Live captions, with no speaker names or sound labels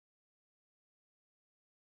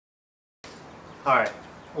Hi,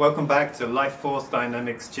 welcome back to Life Force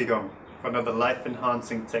Dynamics Qigong for another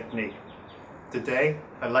life-enhancing technique. Today,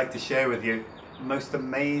 I'd like to share with you the most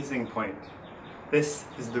amazing point. This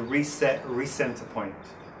is the reset, recenter point.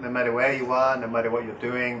 No matter where you are, no matter what you're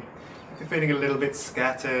doing, if you're feeling a little bit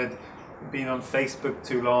scattered, you've been on Facebook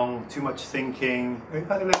too long, too much thinking, or you've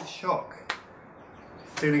had a little shock,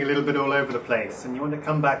 feeling a little bit all over the place, and you want to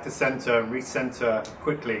come back to center, recenter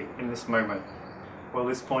quickly in this moment, well,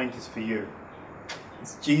 this point is for you.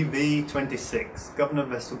 It's GV26, Governor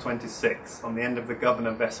Vessel 26, on the end of the Governor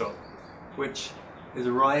Vessel, which is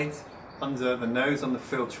right under the nose on the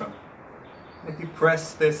philtrum. If you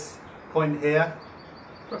press this point here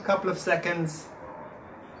for a couple of seconds,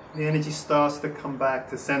 the energy starts to come back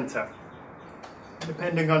to center.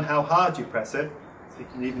 Depending on how hard you press it, so you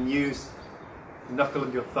can even use the knuckle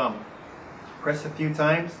of your thumb. Press a few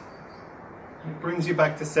times, and it brings you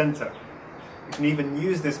back to center. You can even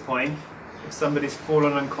use this point if somebody's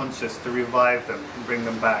fallen unconscious to revive them and bring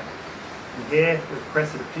them back. And here, we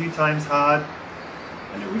press it a few times hard,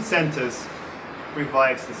 and it recenters,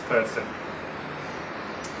 revives this person.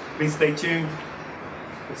 Please stay tuned.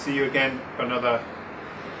 We'll see you again for another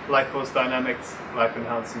Life Force Dynamics Life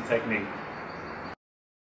Enhancing Technique.